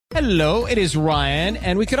Hello, it is Ryan,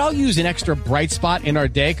 and we could all use an extra bright spot in our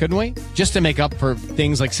day, couldn't we? Just to make up for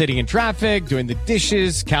things like sitting in traffic, doing the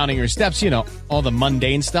dishes, counting your steps, all the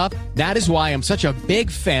mundane stuff. That is why I'm such a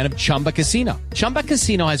big fan of Chumba Casino. Chumba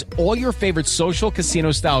Casino has all your favorite social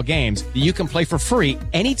casino-style games that you can play for free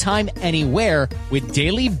anytime, anywhere with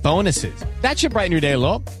daily bonuses. That should brighten your day a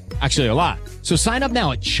little. Actually, a lot. So sign up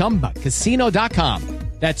now at ChumbaCasino.com.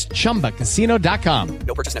 That's ChumbaCasino.com.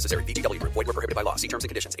 No purchase necessary. VGW Group. Void where prohibited by law. See terms and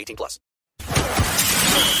conditions. 18+.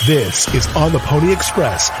 This is On the Pony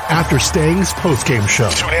Express after Stangs postgame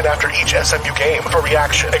show. Tune in after each SMU game for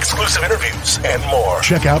reaction, exclusive interviews, and more.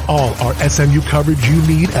 Check out all our SMU coverage you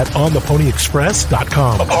need at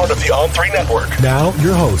ontheponyexpress.com. A part of the On3 network. Now,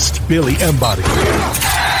 your host, Billy Embody.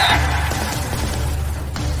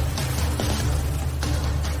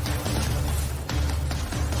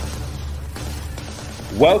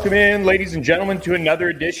 Welcome in, ladies and gentlemen, to another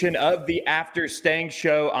edition of the After Stangs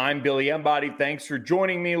Show. I'm Billy Embody. Thanks for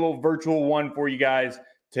joining me. A little virtual one for you guys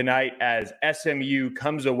tonight as SMU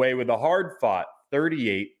comes away with a hard-fought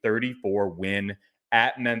 38-34 win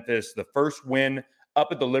at Memphis. The first win up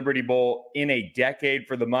at the Liberty Bowl in a decade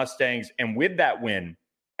for the Mustangs. And with that win,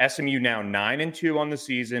 SMU now 9-2 on the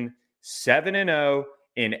season, 7-0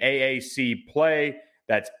 in AAC play.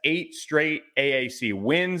 That's 8 straight AAC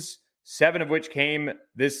wins, 7 of which came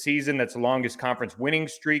this season. That's the longest conference winning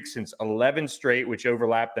streak since 11 straight, which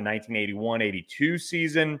overlapped the 1981-82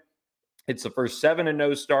 season. It's the first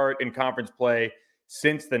 7-0 start in conference play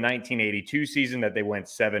since the 1982 season that they went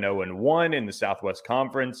 7-0-1 in the Southwest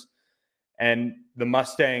Conference. And the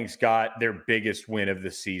Mustangs got their biggest win of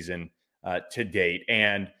the season to date.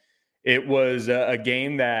 And it was a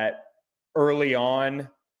game that early on,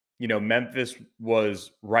 Memphis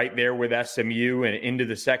was right there with SMU, and into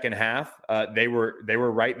the second half, they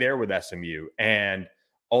were right there with SMU. And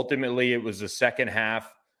ultimately, it was the second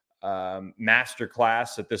half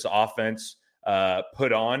masterclass that this offense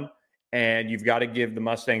put on. And you've got to give the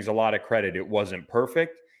Mustangs a lot of credit. It wasn't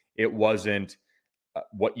perfect. It wasn't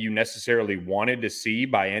what you necessarily wanted to see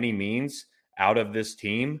by any means out of this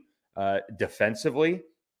team defensively.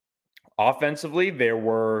 Offensively, there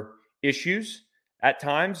were issues at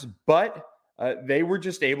times, but they were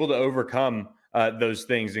just able to overcome those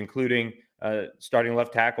things, including starting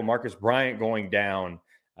left tackle Marcus Bryant going down,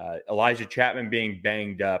 Elijah Chapman being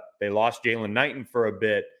banged up. They lost Jalen Knighton for a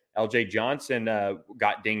bit. LJ Johnson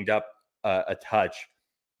got dinged up a touch.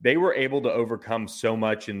 They were able to overcome so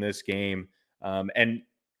much in this game. And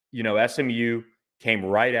SMU came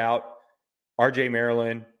right out. RJ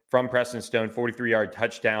Maryland from Preston Stone, 43-yard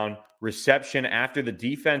touchdown reception after the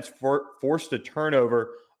defense forced a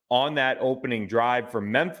turnover on that opening drive for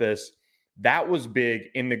Memphis. That was big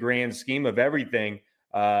in the grand scheme of everything.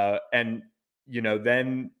 And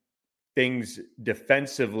then things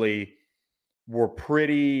defensively were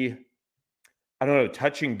pretty,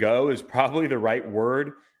 touch and go is probably the right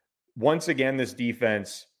word. Once again, this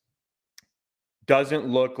defense doesn't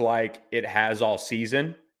look like it has all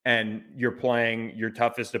season. And you're playing your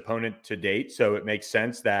toughest opponent to date. So it makes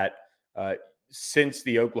sense that since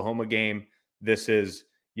the Oklahoma game, this is,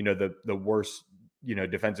 the worst,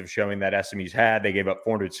 defensive showing that SMU's had. They gave up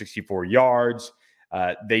 464 yards.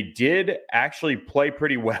 They did actually play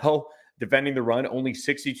pretty well defending the run, only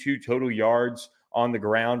 62 total yards on the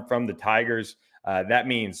ground from the Tigers. That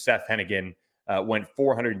means Seth Hennigan went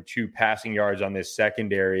 402 passing yards on this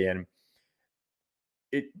secondary. And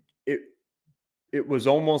it was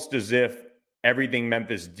almost as if everything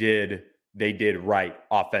Memphis did, they did right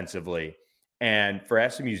offensively. And for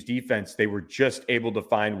SMU's defense, they were just able to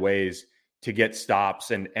find ways to get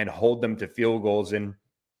stops and hold them to field goals. And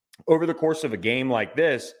over the course of a game like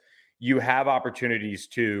this, you have opportunities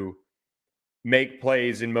to make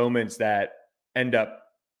plays in moments that end up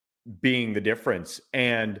being the difference.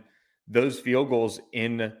 And those field goals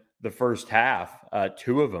in the first half,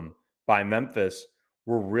 2 of them by Memphis,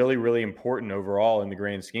 were really, really important overall in the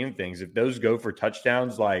grand scheme of things. If those go for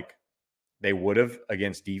touchdowns like they would have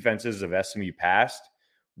against defenses of SMU past,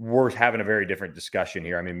 we're having a very different discussion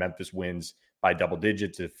here. I mean, Memphis wins by double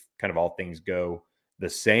digits if kind of all things go the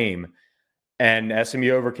same. And SMU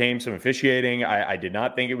overcame some officiating. I did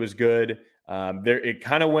not think it was good. It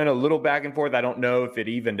kind of went a little back and forth. I don't know if it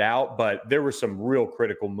evened out, but there were some real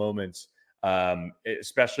critical moments,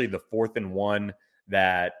 especially the 4th and 1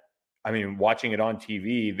 that, watching it on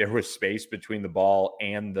TV, there was space between the ball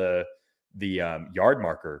and the yard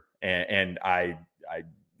marker. And I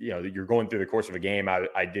you're going through the course of a game.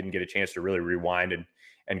 I didn't get a chance to really rewind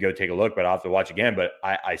and go take a look, but I'll have to watch again. But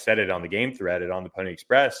I said it on the game thread on the Pony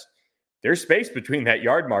Express. There's space between that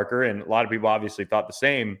yard marker, and a lot of people obviously thought the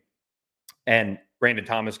same. And Brandon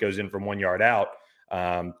Thomas goes in from 1 yard out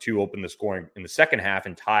to open the scoring in the second half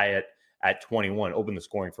and tie it at 21, open the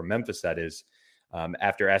scoring for Memphis, that is,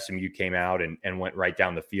 after SMU came out and went right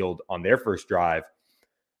down the field on their first drive.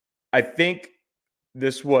 I think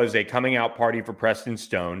this was a coming out party for Preston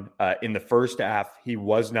Stone. In the first half, he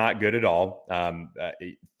was not good at all.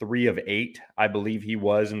 3 of 8, I believe he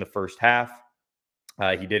was in the first half.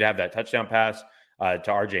 He did have that touchdown pass to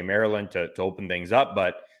RJ Maryland to open things up,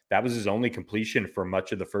 but that was his only completion for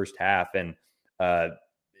much of the first half. And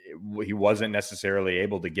he wasn't necessarily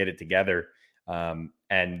able to get it together.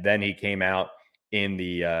 And then he came out in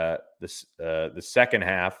the second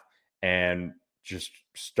half and just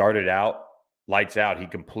started out lights out. He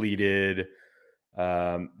completed,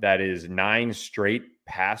 that is 9 straight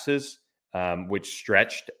passes, which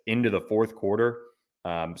stretched into the fourth quarter.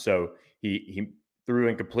 So he threw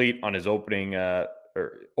incomplete on his opening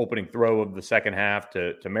throw of the second half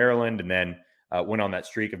to Maryland, and then went on that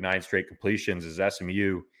streak of 9 straight completions as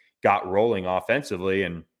SMU got rolling offensively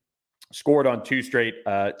and scored on 2 straight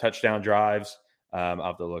touchdown drives. I'll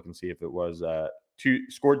have to look and see if it was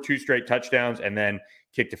scored 2 straight touchdowns and then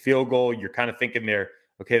kicked a field goal. You're kind of thinking there,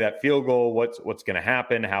 okay, that field goal, what's going to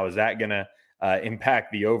happen? How is that going to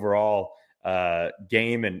impact the overall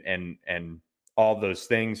game and all those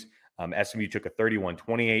things? SMU took a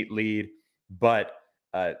 31-28 lead, but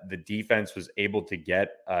the defense was able to get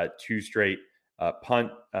 2 straight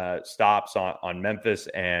punt stops on Memphis,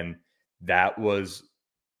 and that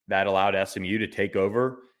allowed SMU to take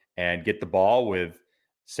over and get the ball with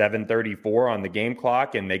 7:34 on the game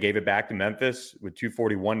clock, and they gave it back to Memphis with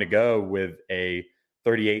 2:41 to go with a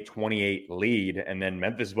 38-28 lead. And then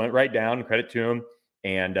Memphis went right down, credit to them,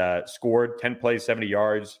 and scored 10 plays, 70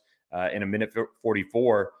 yards in a minute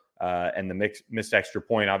 44. And the missed extra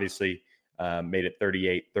point obviously made it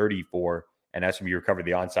 38-34, and SMU recovered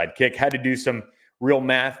the onside kick. Had to do some real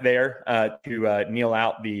math there to kneel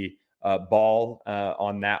out the ball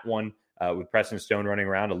on that one with Preston Stone running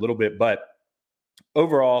around a little bit. But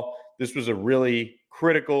overall, this was a really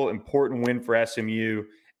critical, important win for SMU.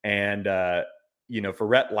 And, for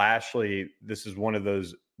Rhett Lashley, this is one of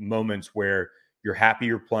those moments where you're happy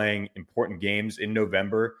you're playing important games in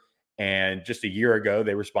November. And just a year ago,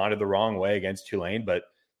 they responded the wrong way against Tulane. But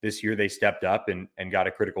this year they stepped up and got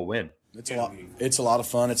a critical win. It's a lot of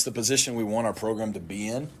fun. It's the position we want our program to be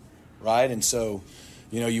in, right? And so,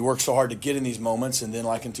 you work so hard to get in these moments. And then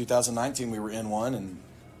like in 2019, we were in one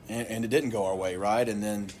and it didn't go our way, right? And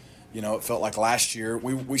then, it felt like last year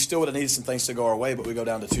we still would have needed some things to go our way, but we go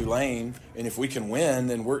down to Tulane, and if we can win,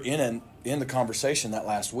 then we're in the conversation that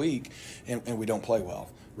last week, and we don't play well,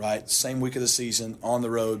 right? Same week of the season, on the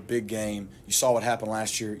road, big game. You saw what happened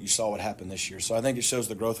last year. You saw what happened this year. So I think it shows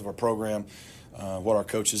the growth of our program, what our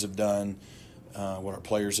coaches have done, what our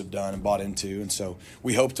players have done and bought into. And so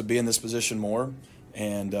we hope to be in this position more.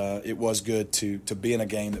 And it was good to be in a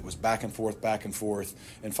game that was back and forth,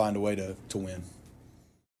 and find a way to win.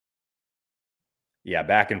 Yeah,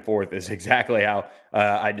 back and forth is exactly how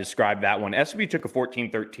I described that one. SMU took a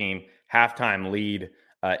 14-13 halftime lead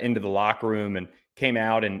into the locker room and came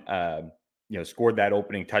out and scored that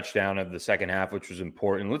opening touchdown of the second half, which was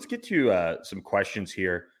important. Let's get to some questions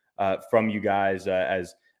here from you guys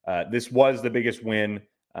as this was the biggest win.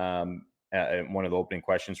 One of the opening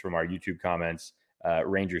questions from our YouTube comments.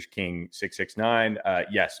 Rangers King 669.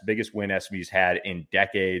 Yes, biggest win SMU's had in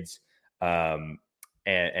decades.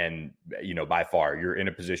 And by far, you're in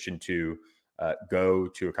a position to go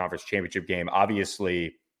to a conference championship game.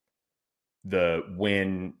 Obviously, the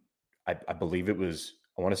win, I believe it was,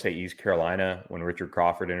 I want to say East Carolina when Richard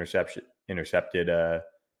Crawford intercepted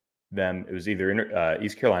them. It was either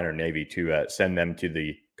East Carolina or Navy to send them to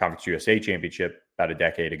the Conference USA championship about a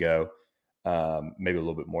decade ago, maybe a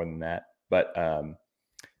little bit more than that. But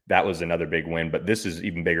that was another big win. But this is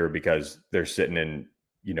even bigger because they're sitting in,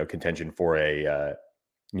 contention for a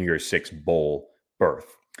New Year's Six bowl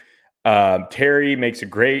berth. Terry makes a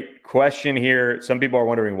great question here. Some people are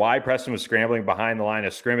wondering why Preston was scrambling behind the line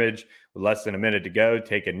of scrimmage with less than a minute to go.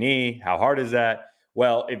 Take a knee. How hard is that?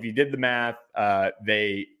 Well, if you did the math,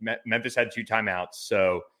 Memphis had 2 timeouts.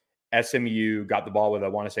 So SMU got the ball with, I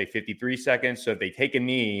want to say 53 seconds. So if they take a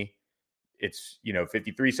knee, it's,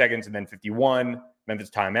 53 seconds and then 51, Memphis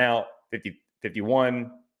timeout,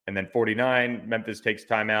 51, and then 49, Memphis takes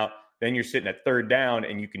timeout. Then you're sitting at third down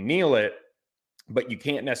and you can kneel it, but you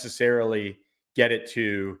can't necessarily get it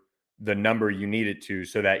to the number you need it to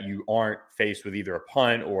so that you aren't faced with either a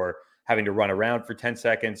punt or having to run around for 10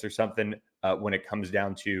 seconds or something when it comes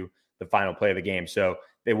down to the final play of the game. So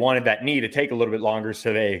they wanted that knee to take a little bit longer,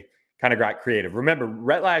 so they kind of got creative. Remember,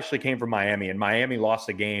 Rhett Lashley came from Miami, and Miami lost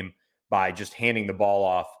the game by just handing the ball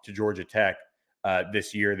off to Georgia Tech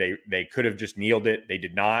this year. They could have just kneeled it. They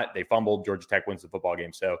did not. They fumbled. Georgia Tech wins the football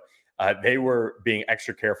game. So they were being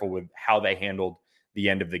extra careful with how they handled the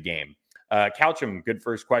end of the game. Couchum, good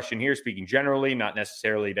first question here. Speaking generally, not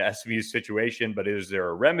necessarily to SMU's situation, but is there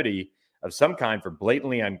a remedy of some kind for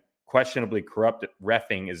blatantly unquestionably corrupt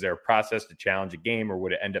reffing? Is there a process to challenge a game, or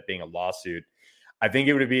would it end up being a lawsuit? I think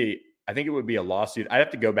it would be a lawsuit. I'd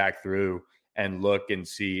have to go back through and look and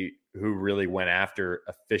see who really went after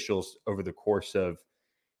officials over the course of,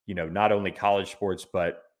 not only college sports,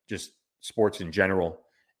 but just sports in general,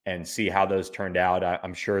 and see how those turned out.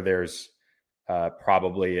 I'm sure there's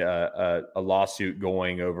probably a lawsuit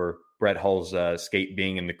going over Brett Hull's skate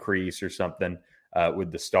being in the crease or something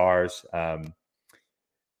with the Stars,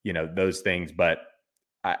 those things, but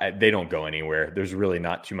they don't go anywhere. There's really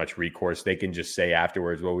not too much recourse. They can just say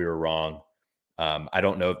afterwards, well, we were wrong. I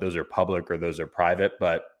don't know if those are public or those are private,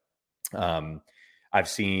 but I've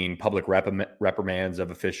seen public reprimands of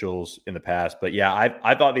officials in the past. But yeah,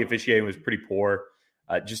 I thought the officiating was pretty poor,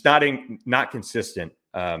 just not consistent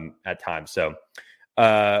at times. So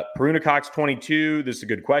Peruna Cox 22, this is a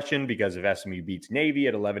good question because if SMU beats Navy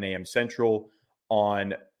at 11 a.m. Central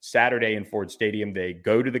on Saturday in Ford Stadium, they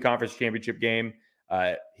go to the conference championship game.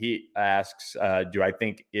 He asks, do I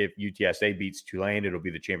think if UTSA beats Tulane, it'll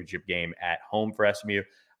be the championship game at home for SMU?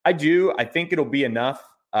 I do. I think it'll be enough.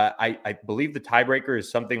 I believe the tiebreaker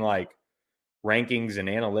is something like rankings and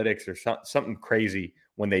analytics or something crazy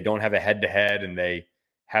when they don't have a head-to-head and they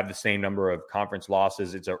have the same number of conference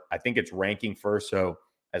losses. I think it's ranking first. So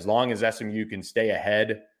as long as SMU can stay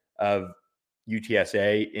ahead of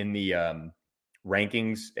UTSA in the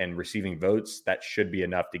rankings and receiving votes, that should be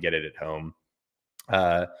enough to get it at home.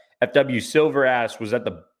 FW Silver asks, was that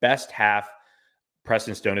the best half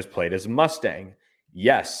Preston Stone has played as a Mustang?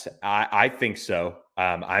 Yes, I think so.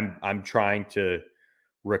 I'm trying to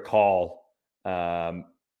recall kind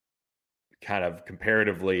of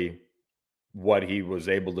comparatively what he was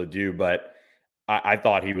able to do, but I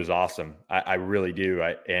thought he was awesome. I really do.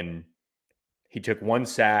 And he took one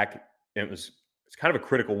sack. It's kind of a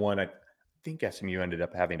critical one. I think SMU ended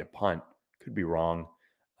up having to punt. Could be wrong.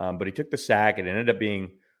 But he took the sack. It ended up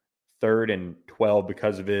being 3rd and 12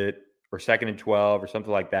 because of it, or 2nd and 12 or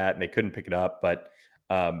something like that. And they couldn't pick it up. But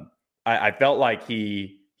I felt like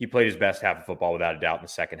he played his best half of football without a doubt in the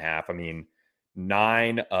second half. I mean,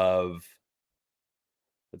 9 of,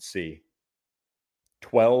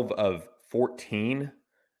 12 of 14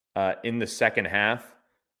 in the second half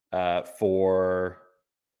for,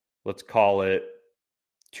 let's call it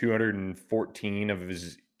 214 of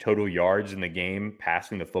his total yards in the game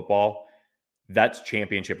passing the football. That's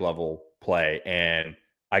championship level play. And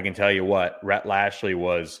I can tell you what, Rhett Lashley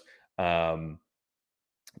was,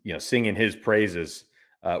 singing his praises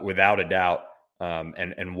without a doubt,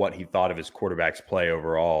 and what he thought of his quarterback's play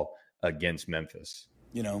overall against Memphis.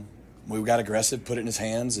 We got aggressive, put it in his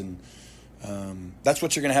hands, and that's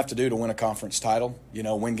what you're going to have to do to win a conference title.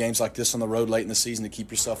 Win games like this on the road late in the season to keep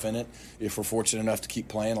yourself in it. If we're fortunate enough to keep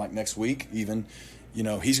playing like next week, even,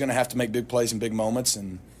 he's going to have to make big plays in big moments,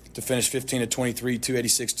 and to finish 15 of 23,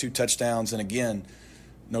 286, 2 touchdowns, and again,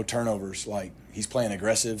 no turnovers. Like, he's playing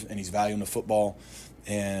aggressive and he's valuing the football,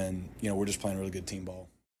 and we're just playing really good team ball.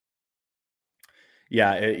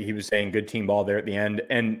 Yeah, he was saying good team ball there at the end,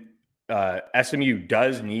 and SMU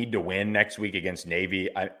does need to win next week against Navy.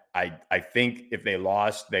 I think if they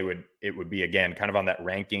lost, it would be again kind of on that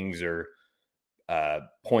rankings or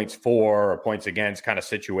points for or points against kind of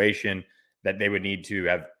situation that they would need to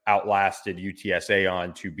have outlasted UTSA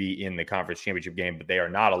on to be in the conference championship game. But they are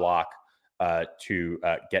not a lock to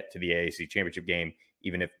get to the AAC championship game,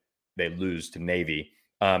 even if they lose to Navy.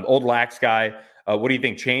 Old Lax guy, what do you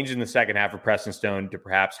think changed in the second half for Preston Stone to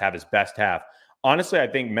perhaps have his best half? Honestly, I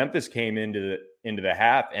think Memphis came into the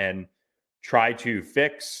half and tried to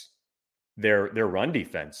fix their run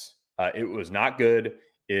defense. It was not good.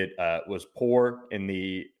 It was poor in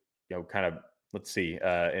the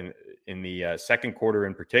in the second quarter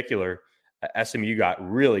in particular. SMU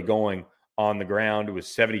got really going on the ground. It was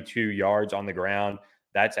 72 yards on the ground.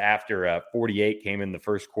 That's after 48 came in the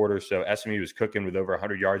first quarter. So SMU was cooking with over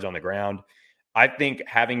 100 yards on the ground. I think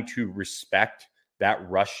having to respect that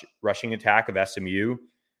rushing attack of SMU,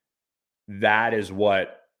 that is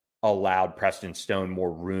what allowed Preston Stone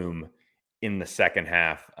more room in the second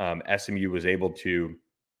half. SMU was able to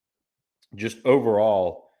just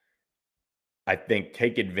overall, I think,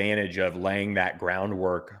 take advantage of laying that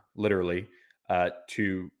groundwork literally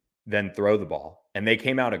to then throw the ball. And they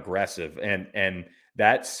came out aggressive. And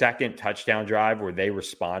that second touchdown drive where they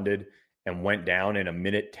responded and went down in a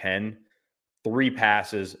minute 10, 3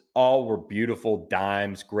 passes, all were beautiful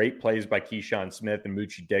dimes, great plays by Keyshawn Smith and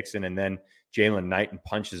Moochie Dixon, and then Jalen Knighton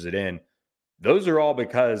punches it in. Those are all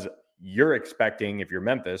because you're expecting, if you're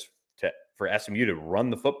Memphis, for SMU to run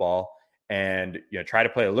the football and try to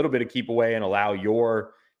play a little bit of keep away and allow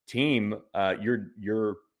your team,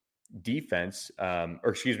 your defense,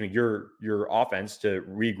 your offense to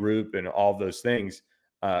regroup and all of those things.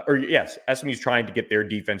 SMU's trying to get their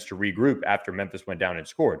defense to regroup after Memphis went down and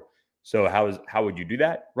scored. So how would you do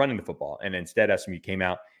that? Running the football. And instead, SMU came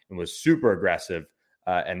out and was super aggressive,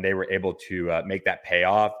 and they were able to make that pay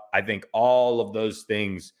off. I think all of those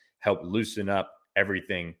things helped loosen up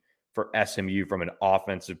everything for SMU from an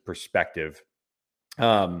offensive perspective.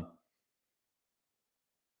 I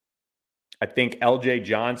think LJ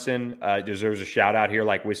Johnson deserves a shout out here,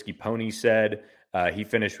 like Whiskey Pony said. He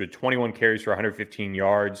finished with 21 carries for 115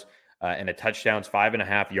 yards and a touchdown,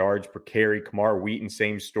 5.5 yards per carry. Kamar Wheaton,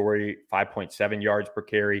 same story, 5.7 yards per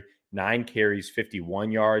carry, 9 carries,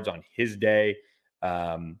 51 yards on his day.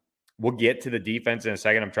 We'll get to the defense in a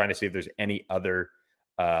second. I'm trying to see if there's any other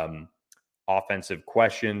offensive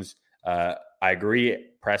questions. I agree.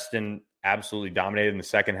 Preston absolutely dominated in the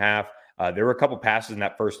second half. There were a couple passes in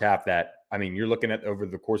that first half that, you're looking at over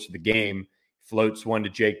the course of the game, floats one to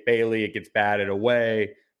Jake Bailey, it gets batted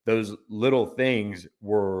away. Those little things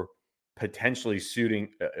were potentially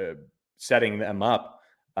setting them up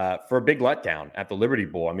for a big letdown at the Liberty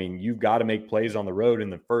Bowl. You've got to make plays on the road in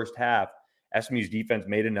the first half. SMU's defense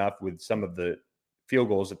made enough with some of the field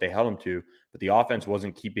goals that they held them to, but the offense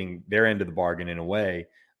wasn't keeping their end of the bargain in a way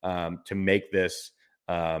to make this,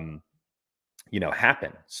 happen.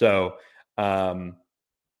 So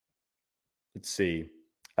let's see.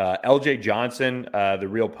 LJ Johnson, the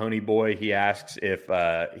real pony boy, he asks if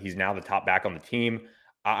he's now the top back on the team.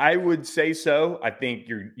 I would say so. I think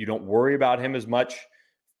you don't worry about him as much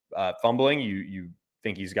fumbling. You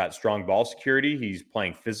think he's got strong ball security. He's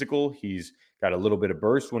playing physical. He's got a little bit of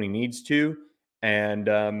burst when he needs to. And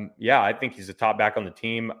I think he's the top back on the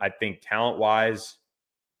team. I think talent-wise,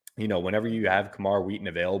 whenever you have Kamar Wheaton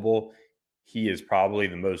available, he is probably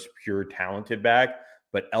the most pure talented back.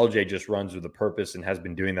 But LJ just runs with a purpose and has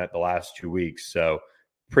been doing that the last 2 weeks. So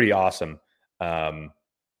pretty awesome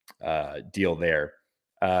deal there.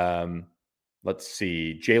 Let's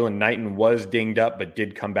see. Jalen Knighton was dinged up, but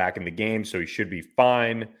did come back in the game, so he should be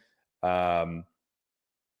fine. Let's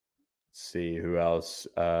see who else.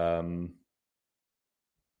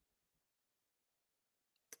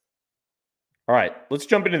 All right, let's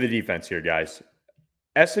jump into the defense here, guys.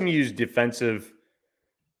 SMU's defensive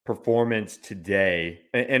performance today,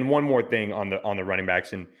 and one more thing on the running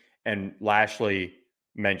backs, and Lashley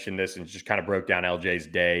mentioned this and just kind of broke down LJ's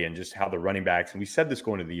day and just how the running backs, and we said this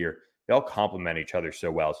going into the year, they all complement each other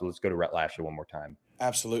so well. So let's go to Rhett Lashley one more time.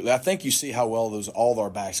 Absolutely. I think you see how well all of our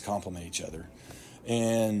backs complement each other.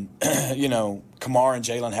 And, Kamar and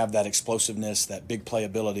Jalen have that explosiveness, that big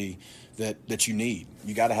playability that you need.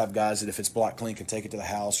 You got to have guys that if it's block clean can take it to the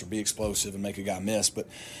house or be explosive and make a guy miss. But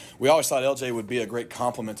we always thought LJ would be a great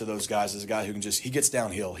complement to those guys as a guy who can he gets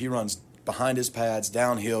downhill. He runs behind his pads,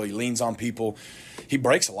 downhill. He leans on people. He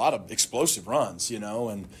breaks a lot of explosive runs,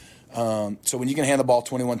 and so when you can hand the ball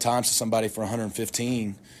 21 times to somebody for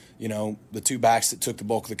 115, the two backs that took the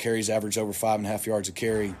bulk of the carries average over 5.5 yards a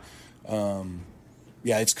carry.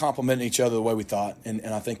 It's complementing each other the way we thought. And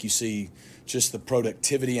I think you see just the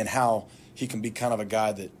productivity and how he can be kind of a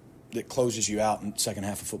guy that closes you out in the second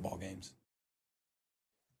half of football games.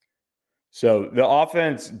 So the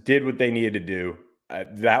offense did what they needed to do.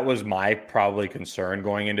 That was my probably concern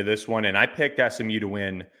going into this one. And I picked SMU to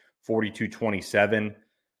win 42-27.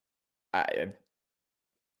 It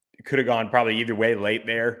could have gone probably either way late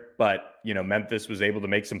there, but, Memphis was able to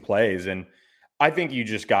make some plays. And I think you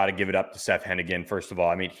just got to give it up to Seth Hennigan, first of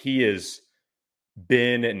all. He has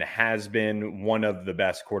been and has been one of the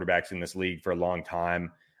best quarterbacks in this league for a long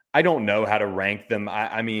time. I don't know how to rank them.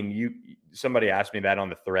 Somebody asked me that on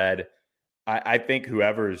the thread. I think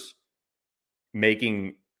whoever's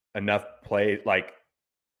making enough play,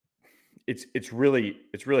 it's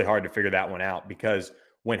really hard to figure that one out, because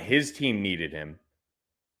when his team needed him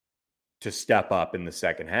to step up in the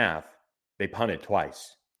second half, they punted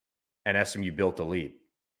twice and SMU built a lead.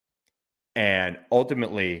 And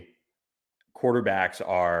ultimately, quarterbacks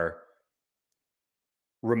are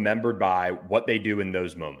remembered by what they do in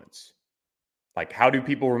those moments. Like, how do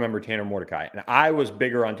people remember Tanner Mordecai? And I was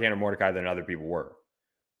bigger on Tanner Mordecai than other people were.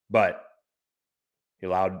 But he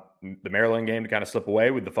allowed the Maryland game to kind of slip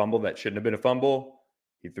away with the fumble that shouldn't have been a fumble.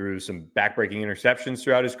 He threw some backbreaking interceptions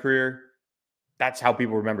throughout his career. That's how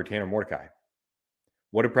people remember Tanner Mordecai.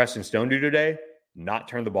 What did Preston Stone do today? Not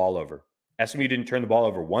turn the ball over. SMU didn't turn the ball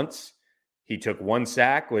over once. He took one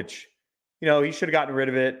sack, which, he should have gotten rid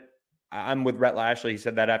of it. I'm with Rhett Lashley. He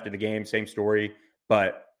said that after the game, same story.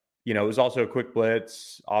 But, it was also a quick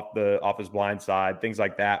blitz off his blind side, things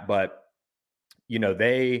like that. But,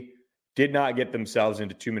 they did not get themselves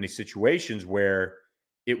into too many situations where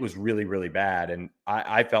it was really, really bad. And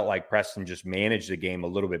I felt like Preston just managed the game a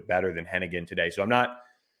little bit better than Hennigan today. So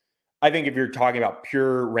I think if you're talking about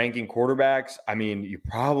pure ranking quarterbacks, I mean, you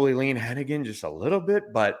probably lean Hennigan just a little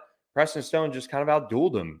bit, but Preston Stone just kind of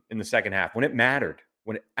outdueled him in the second half when it mattered,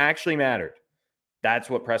 when it actually mattered. That's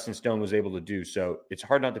what Preston Stone was able to do. So it's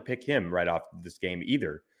hard not to pick him right off this game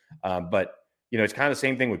either. But, it's kind of the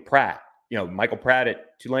same thing with Pratt. Michael Pratt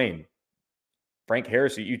at Tulane, Frank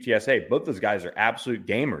Harris at UTSA. Both those guys are absolute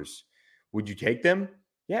gamers. Would you take them?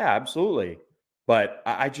 Yeah, absolutely. But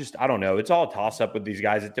I don't know. It's all a toss-up with these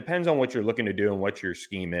guys. It depends on what you're looking to do and what your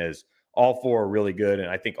scheme is. All four are really good, and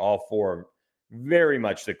I think all four are very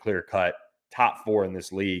much the clear-cut top four in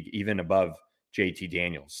this league, even above JT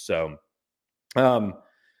Daniels. So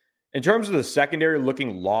in terms of the secondary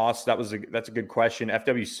looking lost, that's a good question.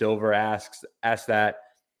 FW Silver asked that.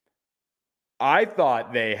 I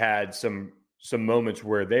thought they had some moments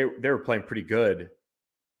where they were playing pretty good,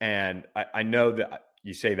 and I know that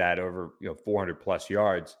you say that over 400 plus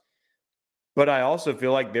yards, but I also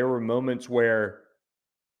feel like there were moments where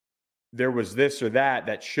there was this or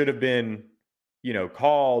that should have been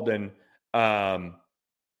called, and I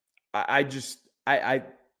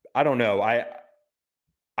don't know.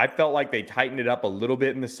 I felt like they tightened it up a little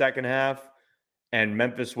bit in the second half, and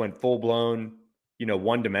Memphis went full blown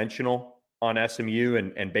one-dimensional on SMU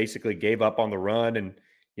and basically gave up on the run and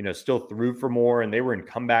still threw for more, and they were in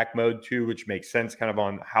comeback mode too, which makes sense kind of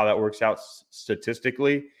on how that works out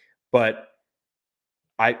statistically. But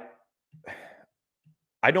I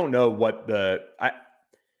don't know what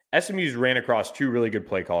SMU's ran across two really good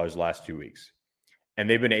play callers the last 2 weeks, and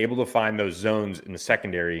they've been able to find those zones in the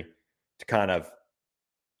secondary to kind of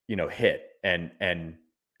hit and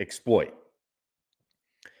exploit.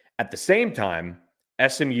 At the same time,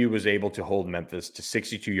 SMU was able to hold Memphis to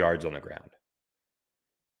 62 yards on the ground.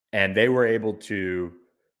 And they were able to,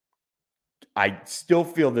 I still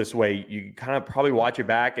feel this way. You kind of probably watch it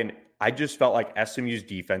back, and I just felt like SMU's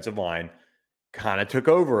defensive line kind of took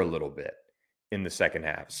over a little bit in the second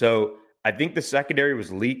half. So I think the secondary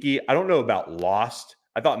was leaky. I don't know about lost.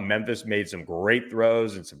 I thought Memphis made some great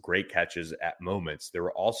throws and some great catches at moments. There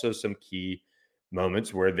were also some key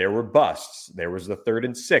moments where there were busts. There was the 3rd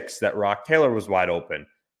and 6 that Rock Taylor was wide open.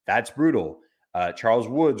 That's brutal. Charles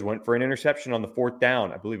Woods went for an interception on the 4th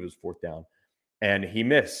down. I believe it was 4th down. And he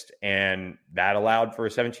missed. And that allowed for a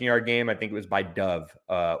 17-yard game. I think it was by Dove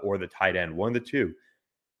or the tight end, one of the two.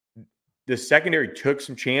 The secondary took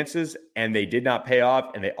some chances, and they did not pay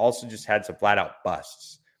off. And they also just had some flat-out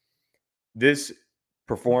busts. This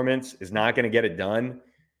performance is not going to get it done.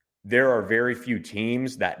 There are very few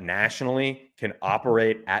teams that nationally can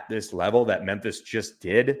operate at this level that Memphis just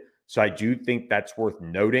did. So I do think that's worth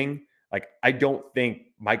noting. Like, I don't think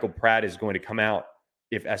Michael Pratt is going to come out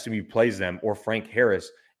if SMU plays them, or Frank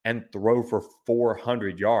Harris, and throw for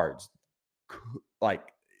 400 yards. Like,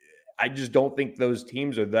 I just don't think those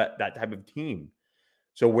teams are that type of team.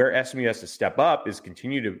 So where SMU has to step up is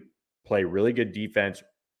continue to play really good defense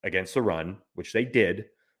against the run, which they did,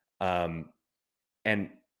 and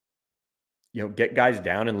get guys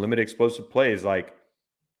down and limit explosive plays. Like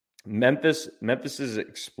Memphis's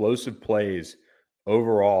explosive plays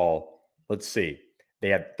overall. Let's see. They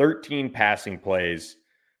had 13 passing plays.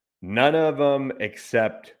 None of them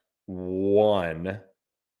except one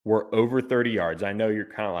were over 30 yards. I know you're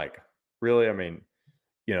kind of like, really? I mean,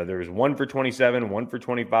 there was 1 for 27, 1 for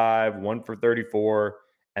 25, 1 for 34.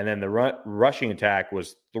 And then the rushing attack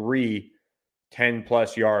was 3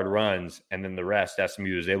 10-plus yard runs. And then the rest,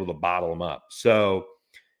 SMU was able to bottle them up. So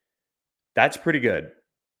that's pretty good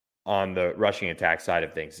on the rushing attack side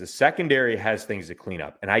of things. The secondary has things to clean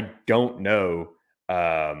up. And I don't know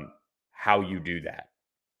how you do that.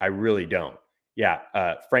 I really don't. Yeah,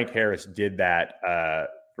 Frank Harris did that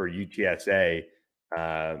for UTSA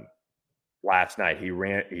last night. He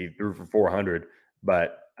threw for 400,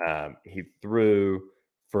 but he threw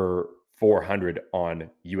for 400 on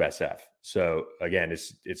USF. So again,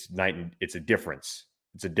 it's a difference.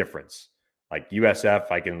 It's a difference. Like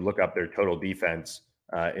USF, I can look up their total defense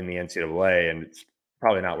in the NCAA, and it's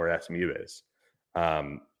probably not where SMU is.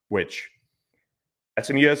 Which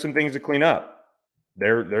SMU has some things to clean up.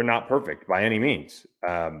 They're not perfect by any means.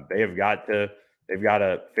 They've got to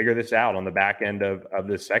figure this out on the back end of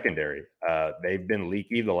this secondary. They've been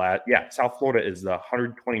leaky South Florida is the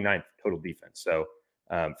 129th total defense. So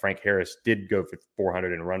Frank Harris did go for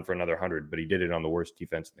 400 and run for another 100, but he did it on the worst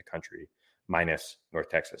defense in the country, minus North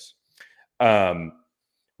Texas.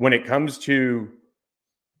 When it comes to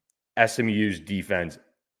SMU's defense,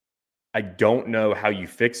 I don't know how you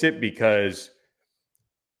fix it, because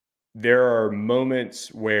there are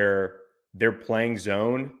moments where they're playing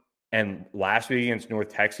zone, and last week against North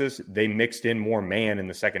Texas, they mixed in more man in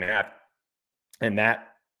the second half, and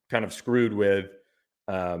that kind of screwed with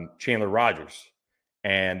Chandler Rogers,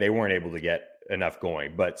 and they weren't able to get enough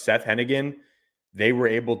going. But Seth Hennigan, they were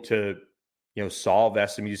able to, solve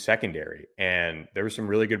SMU's secondary, and there were some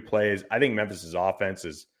really good plays. I think Memphis's offense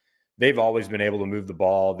they've always been able to move the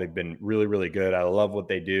ball. They've been really, really good. I love what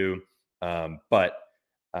they do. But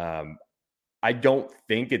I don't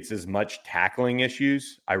think it's as much tackling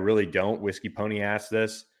issues. I really don't. Whiskey Pony asked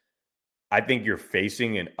this. I think you're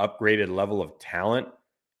facing an upgraded level of talent,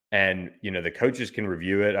 and, the coaches can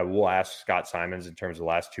review it. I will ask Scott Simons in terms of the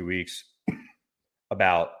last 2 weeks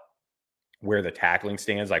about where the tackling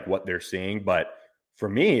stands, like what they're seeing. But for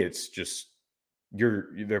me, it's just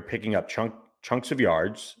they're picking up chunks of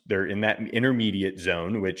yards. They're in that intermediate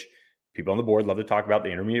zone, which people on the board love to talk about, the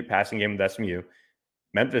intermediate passing game with SMU.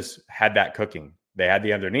 Memphis had that cooking. They had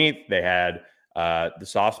the underneath. They had the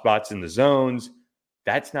soft spots in the zones.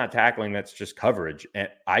 That's not tackling. That's just coverage. And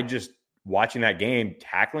watching that game,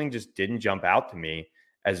 tackling just didn't jump out to me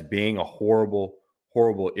as being a horrible,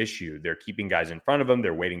 horrible issue. They're keeping guys in front of them.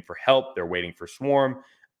 They're waiting for help. They're waiting for swarm.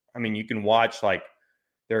 I mean, you can watch, there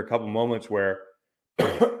are a couple moments where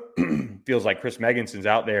feels like Chris Megginson's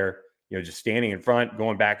out there, just standing in front,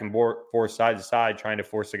 going back and forth, side to side, trying to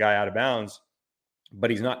force the guy out of bounds. But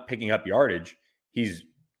he's not picking up yardage. He's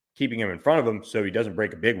keeping him in front of him so he doesn't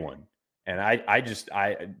break a big one. And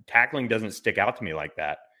tackling doesn't stick out to me like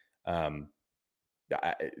that. I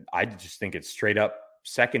just think it's straight up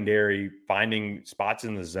secondary, finding spots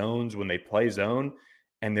in the zones when they play zone,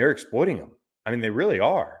 and they're exploiting them. I mean, they really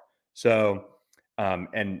are. So,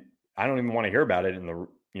 and I don't even want to hear about it in the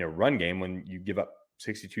run game when you give up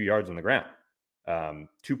 62 yards on the ground,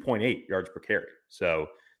 2.8 yards per carry. So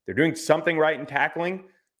they're doing something right in tackling.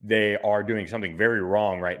 They are doing something very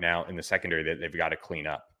wrong right now in the secondary that they've got to clean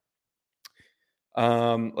up.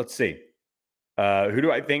 Let's see. Who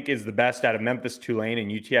do I think is the best out of Memphis, Tulane, and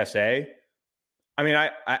UTSA? I mean,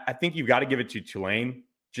 I think you've got to give it to Tulane,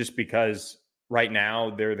 just because right now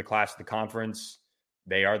they're the class of the conference.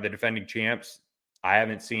 They are the defending champs. I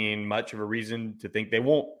haven't seen much of a reason to think they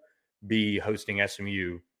won't be hosting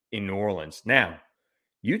SMU in New Orleans. Now,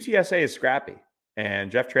 UTSA is scrappy,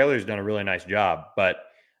 and Jeff Traylor's done a really nice job. But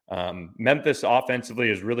Memphis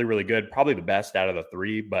offensively is really, really good, probably the best out of the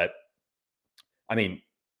three. But, I mean,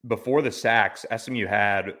 before the sacks, SMU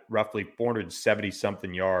had roughly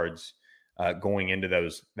 470-something yards going into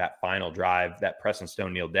that final drive, that Preston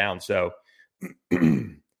Stone kneeled down. So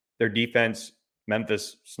their defense,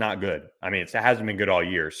 Memphis, it's not good. I mean, it hasn't been good all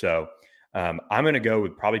year. So I'm going to go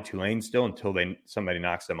with probably Tulane still until somebody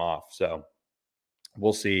knocks them off. So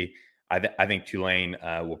we'll see. I think Tulane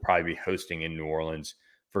will probably be hosting in New Orleans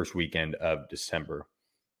first weekend of December.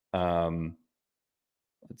 Let's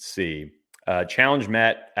see. Challenge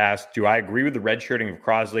Met asked, do I agree with the redshirting of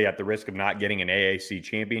Crosley at the risk of not getting an AAC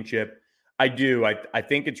championship? I do. I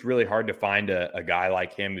think it's really hard to find a guy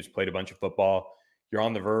like him who's played a bunch of football. You're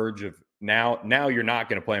on the verge of now you're not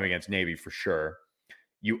going to play him against Navy for sure.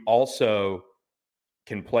 You also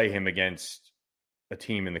can play him against a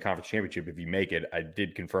team in the conference championship if you make it. I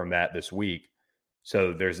did confirm that this week.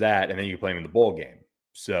 So there's that. And then you can play him in the bowl game.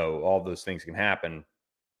 So all those things can happen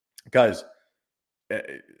because,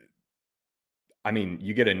 I mean,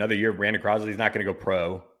 you get another year of Brandon Crosley. He's not going to go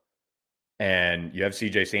pro. And you have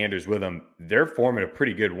CJ Sanders with him. They're forming a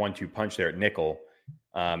pretty good 1-2 punch there at nickel.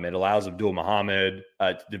 It allows Abdul Muhammad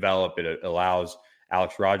to develop. It allows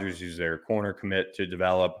Alex Rogers, who's their corner commit, to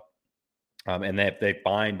develop. And then if they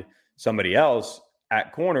find somebody else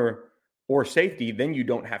at corner or safety, then you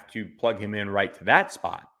don't have to plug him in right to that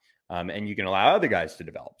spot. And you can allow other guys to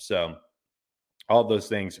develop. So all those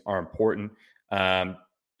things are important.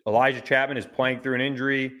 Elijah Chapman is playing through an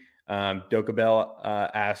injury. Dokabell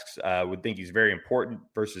asks, would think he's very important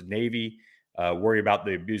versus Navy. Worry about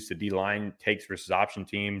the abuse the D-line takes versus option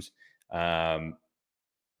teams.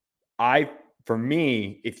 For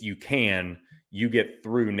me, if you can, you get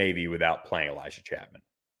through Navy without playing Elijah Chapman.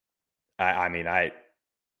 I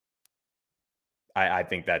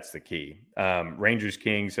think that's the key. Rangers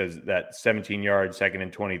King says that 17-yard, 2nd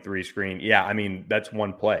and 23 screen. Yeah, I mean, that's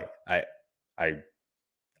one play.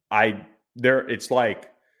 It's like,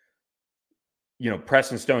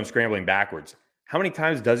 Preston Stone scrambling backwards. How many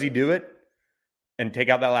times does he do it? and take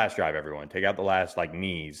out that last drive, everyone. Take out the last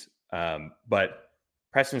knees. But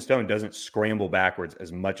Preston Stone doesn't scramble backwards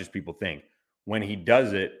as much as people think. When he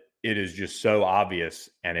does it, it is just so obvious,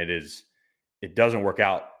 and it doesn't work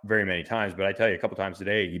out very many times. But I tell you, a couple times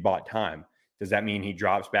today, he bought time. Does that mean he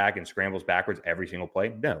drops back and scrambles backwards every single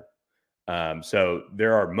play? No. So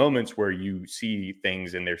there are moments where you see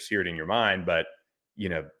things and they're seared in your mind. But,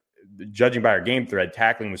 judging by our game thread,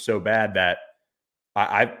 tackling was so bad that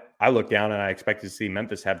I look down and I expected to see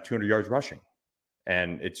Memphis have 200 yards rushing.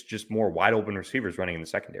 And it's just more wide open receivers running in the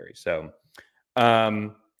secondary. So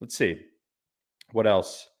let's see. What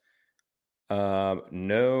else?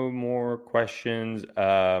 No more questions.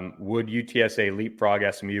 Would UTSA leapfrog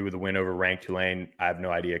SMU with a win over ranked Tulane? I have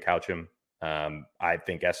no idea, Couchum. I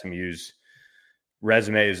think SMU's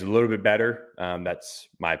resume is a little bit better. That's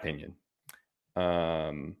my opinion.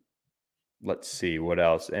 Let's see. What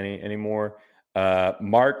else? Any more?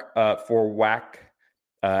 Mark for Whack.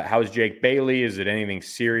 How's Jake Bailey? Is it anything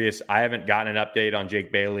serious? I haven't gotten an update on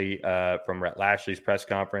Jake Bailey from Rhett Lashley's press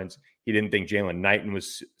conference. He didn't think Jalen Knighton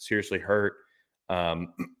was seriously hurt.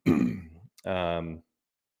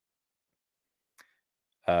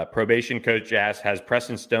 Probation coach asks, has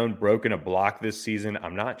Preston Stone broken a block this season?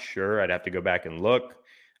 I'm not sure. I'd have to go back and look.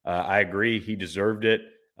 I agree. He deserved it.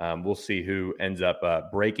 We'll see who ends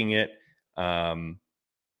up breaking it.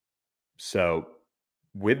 So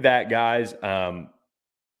with that, guys,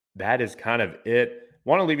 that is kind of it. I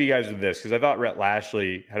want to leave you guys with this because I thought Rhett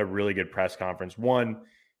Lashley had a really good press conference. One,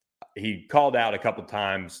 he called out a couple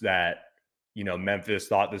times that, Memphis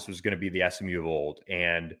thought this was going to be the SMU of old.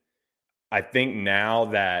 And I think now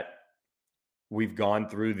that we've gone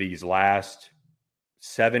through these last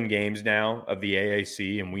 7 games now of the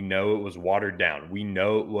AAC, and we know it was watered down. We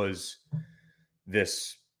know it was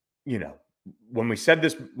this, when we said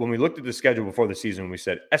this, when we looked at the schedule before the season, we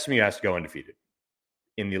said SMU has to go undefeated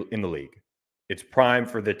in the league. It's prime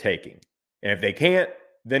for the taking. And if they can't,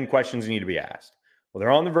 then questions need to be asked. Well,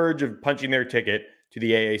 they're on the verge of punching their ticket to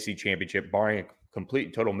the AAC championship, barring a complete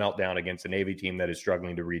and total meltdown against a Navy team that is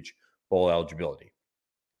struggling to reach bowl eligibility.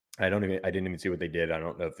 I didn't even see what they did. I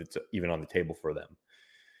don't know if it's even on the table for them.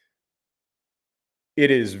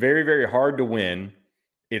 It is very, very hard to win.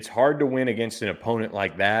 It's hard to win against an opponent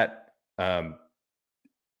like that.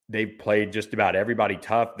 They've played just about everybody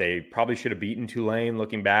tough. They probably should have beaten Tulane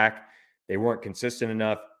looking back. They weren't consistent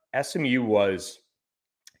enough. SMU was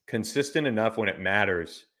consistent enough when it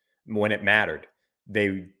mattered.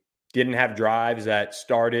 They didn't have drives that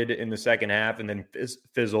started in the second half and then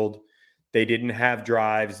fizzled. They didn't have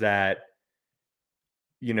drives that,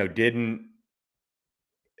 didn't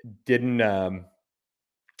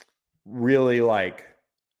really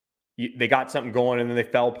they got something going and then they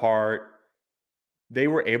fell apart. They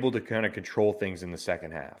were able to kind of control things in the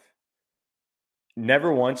second half.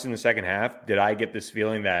 Never once in the second half did I get this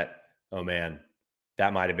feeling that, oh man,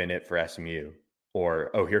 that might have been it for SMU.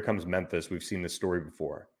 Or, oh, here comes Memphis. We've seen this story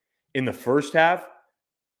before. In the first half,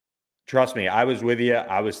 trust me, I was with you.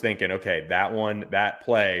 I was thinking, okay, that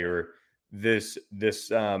play or this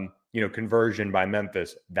conversion by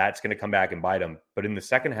Memphis, that's going to come back and bite them. But in the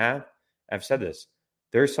second half, I've said this,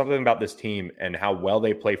 there's something about this team and how well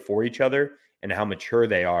they play for each other and how mature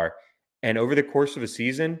they are. And over the course of a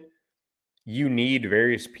season, you need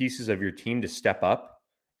various pieces of your team to step up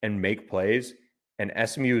and make plays. And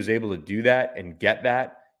SMU is able to do that and get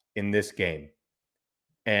that in this game.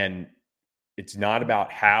 And it's not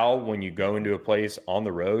about how, when you go into a place on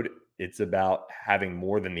the road, it's about having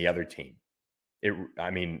more than the other team.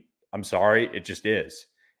 I'm sorry, it just is.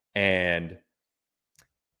 And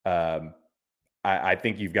I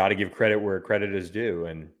think you've got to give credit where credit is due.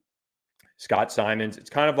 And Scott Simons,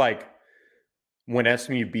 it's kind of like when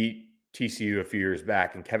SMU beat TCU a few years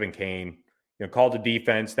back and Kevin Kane, called the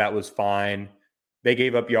defense, that was fine. They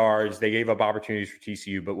gave up yards, they gave up opportunities for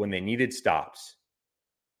TCU, but when they needed stops,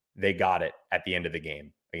 they got it at the end of the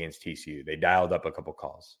game against TCU. They dialed up a couple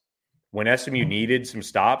calls. When SMU needed some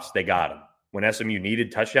stops, they got them. When SMU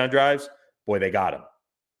needed touchdown drives, boy, they got them.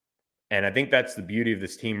 And I think that's the beauty of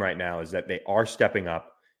this team right now is that they are stepping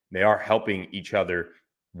up. They are helping each other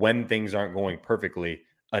when things aren't going perfectly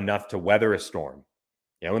enough to weather a storm.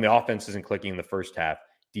 When the offense isn't clicking in the first half,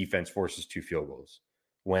 defense forces 2 field goals.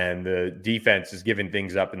 When the defense is giving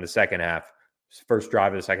things up in the second half, first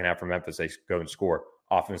drive of the second half for Memphis, they go and score.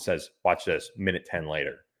 Offense says, watch this, minute 10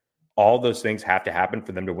 later. All those things have to happen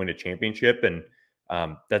for them to win a championship. And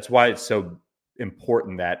that's why it's so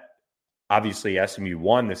important that obviously SMU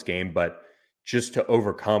won this game, but just to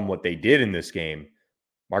overcome what they did in this game,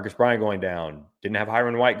 Marcus Bryant going down, didn't have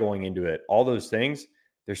Hiron White going into it, all those things,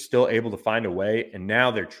 they're still able to find a way. And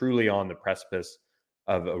now they're truly on the precipice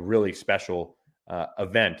of a really special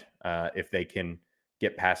event if they can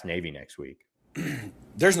get past Navy next week.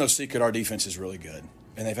 There's no secret our defense is really good,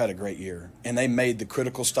 and they've had a great year. And they made the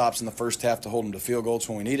critical stops in the first half to hold them to field goals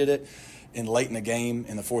when we needed it. And late in the game,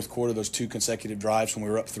 in the fourth quarter, those 2 consecutive drives when we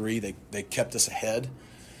were up 3, they kept us ahead.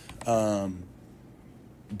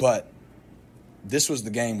 But this was the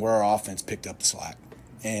game where our offense picked up the slack.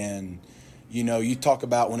 And, you talk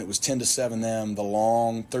about when it was 10-7 them, the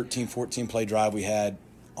long 13, 14 play drive we had,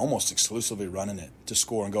 almost exclusively running it to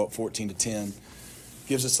score and go up 14-10.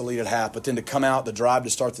 Gives us the lead at half. But then to come out, the drive to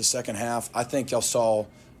start the second half, I think you saw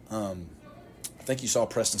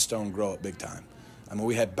Preston Stone grow up big time. I mean,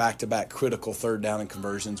 we had back-to-back critical third down and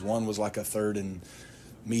conversions. One was like a 3rd and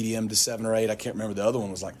medium to 7 or 8. I can't remember. The other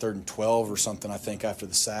one was like 3rd and 12 or something, I think, after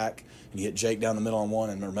the sack. And you hit Jake down the middle on one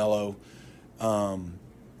and Mermello.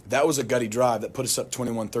 That was a gutty drive that put us up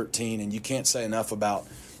 21-13, and you can't say enough about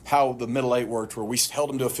how the middle 8 worked, where we held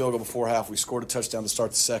them to a field goal before half. We scored a touchdown to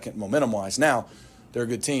start the second, momentum-wise. Now, they're a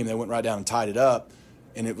good team. They went right down and tied it up,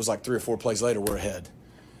 and it was like 3 or 4 plays later, we're ahead.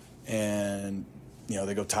 And,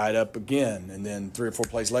 they go tie it up again, and then 3 or 4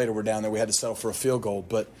 plays later, we're down there. We had to settle for a field goal.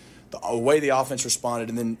 But the way the offense responded,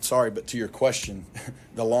 and then, but to your question,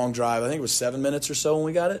 the long drive, I think it was 7 minutes or so when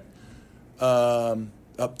we got it,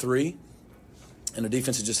 up 3. And the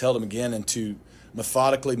defense had just held them again, and to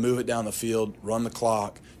methodically move it down the field, run the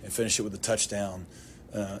clock, and finish it with a touchdown.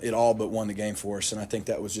 It all but won the game for us, and I think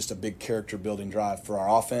that was just a big character-building drive for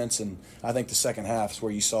our offense. And I think the second half is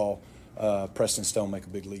where you saw Preston Stone make a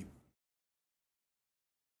big leap.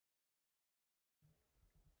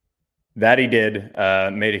 That he did,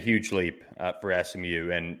 made a huge leap for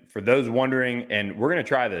SMU. And for those wondering, and we're going to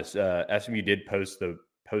try this, SMU did post the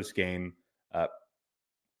post-game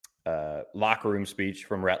locker room speech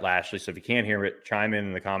from Rhett Lashley. So if you can't hear it, chime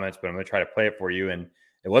in the comments, but I'm going to try to play it for you. And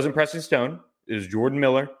it wasn't Preston Stone. It was Jordan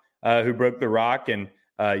Miller who broke the rock. And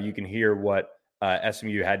you can hear what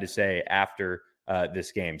SMU had to say after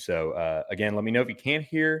this game. So again, let me know if you can't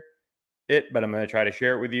hear it, but I'm going to try to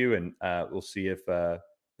share it with you, and we'll see if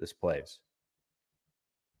this plays.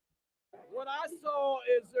 What I saw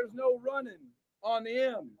is there's no running on the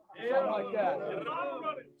M, something like that.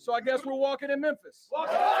 So I guess we're walking in Memphis.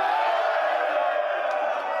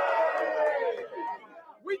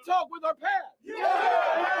 We talk with our pads.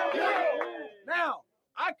 Now,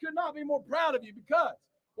 I could not be more proud of you because,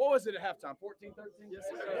 what was it at halftime, 14-13? Yes,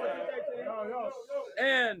 sir.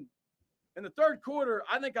 And in the third quarter,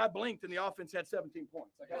 I think I blinked and the offense had 17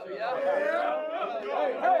 points. Hey,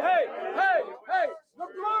 the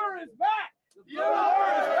blur is back. The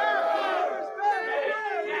blur is back.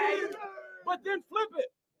 But then flip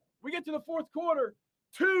it. We get to the fourth quarter,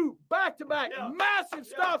 2 back-to-back massive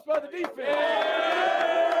stops by the defense.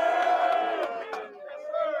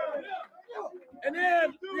 And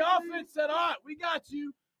then the offense said, all right, we got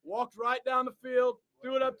you. Walked right down the field,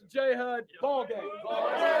 threw it up to J. Hud, ball game.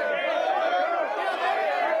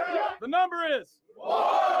 The number is 1.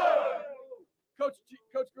 Coach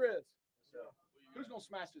Grizz, who's going to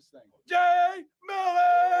smash this thing? Jay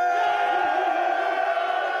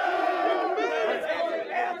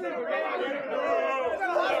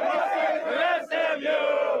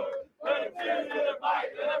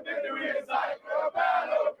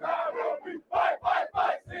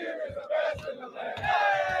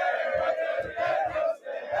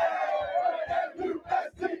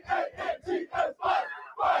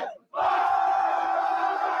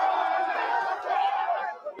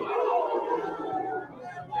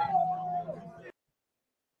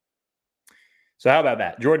So how about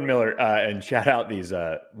that? Jordan Miller, and shout out these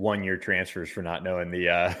one-year transfers for not knowing the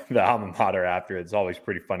alma mater after. It's always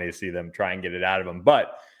pretty funny to see them try and get it out of them.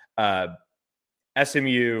 But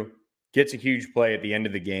SMU gets a huge play at the end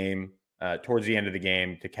of the game, towards the end of the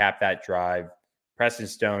game, to cap that drive. Preston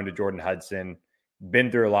Stone to Jordan Hudson. Been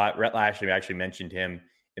through a lot. Rhett Lashley actually mentioned him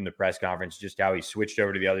in the press conference, just how he switched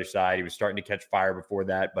over to the other side. He was starting to catch fire before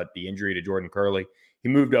that, but the injury to Jordan Curley, he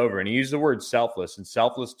moved over, and he used the word selfless, and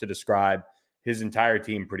selfless to describe his entire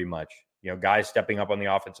team pretty much. You know, guys stepping up on the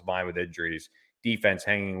offensive line with injuries, defense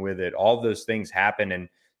hanging with it. All those things happen. And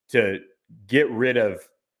to get rid of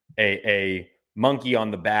a monkey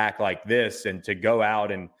on the back like this and to go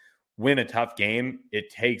out and win a tough game,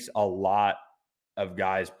 it takes a lot of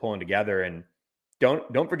guys pulling together. And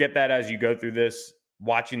don't forget that as you go through this,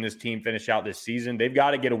 watching this team finish out this season, they've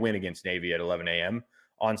got to get a win against Navy at 11 a.m.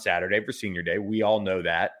 on Saturday for senior day. We all know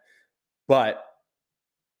that. But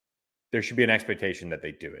there should be an expectation that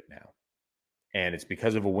they do it now. And it's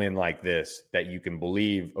because of a win like this that you can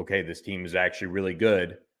believe, okay, this team is actually really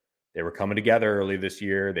good. They were coming together early this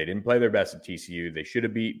year. They didn't play their best at TCU. They should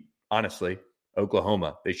have beat, honestly,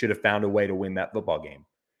 Oklahoma. They should have found a way to win that football game.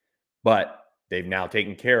 But they've now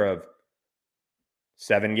taken care of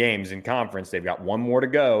 7 games in conference. They've got 1 more to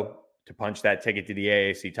go to punch that ticket to the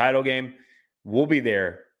AAC title game. We'll be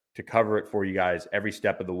there to cover it for you guys every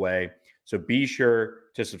step of the way. So be sure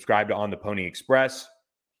to subscribe to On the Pony Express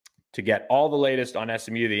to get all the latest on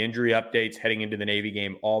SMU, the injury updates heading into the Navy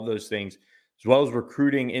game, all those things, as well as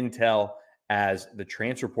recruiting intel as the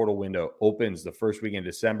transfer portal window opens the first week in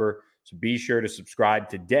December. So be sure to subscribe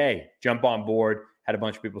today. Jump on board. Had a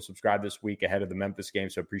bunch of people subscribe this week ahead of the Memphis game,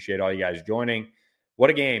 so appreciate all you guys joining. What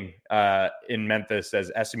a game in Memphis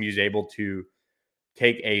as SMU is able to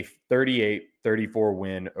take a 38-34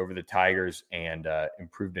 win over the Tigers and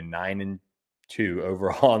improve to 9-2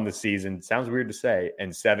 overall in the season. Sounds weird to say,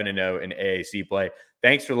 and 7-0 in AAC play.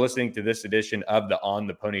 Thanks for listening to this edition of the On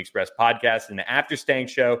the Pony Express podcast and the After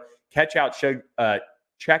Stangs show. Check out Shug's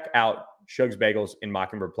Bagels in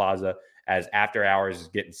Mockingbird Plaza as After Hours is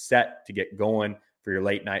getting set to get going for your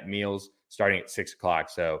late night meals starting at 6 o'clock.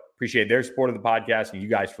 So appreciate their support of the podcast and you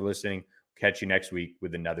guys for listening. Catch you next week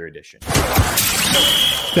with another edition.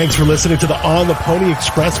 Thanks for listening to the On the Pony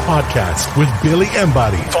Express podcast with Billy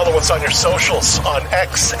Embody. Follow us on your socials on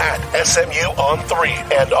X at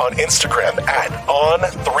SMU_on3 and on Instagram at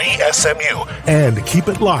on3SMU. And keep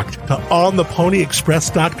it locked to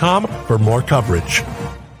ontheponyexpress.com for more coverage.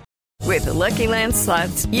 With the Lucky Land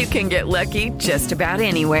Slots, you can get lucky just about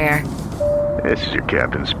anywhere. This is your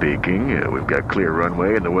captain speaking. We've got clear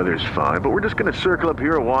runway and the weather's fine, but we're just going to circle up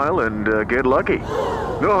here a while and get lucky.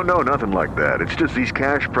 No, nothing like that. It's just these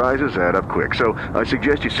cash prizes add up quick. So I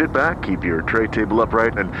suggest you sit back, keep your tray table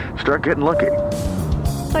upright, and start getting lucky.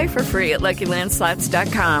 Play for free at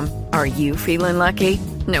LuckyLandSlots.com. Are you feeling lucky?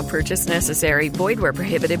 No purchase necessary. Void where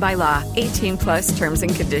prohibited by law. 18+ terms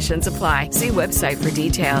and conditions apply. See website for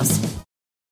details.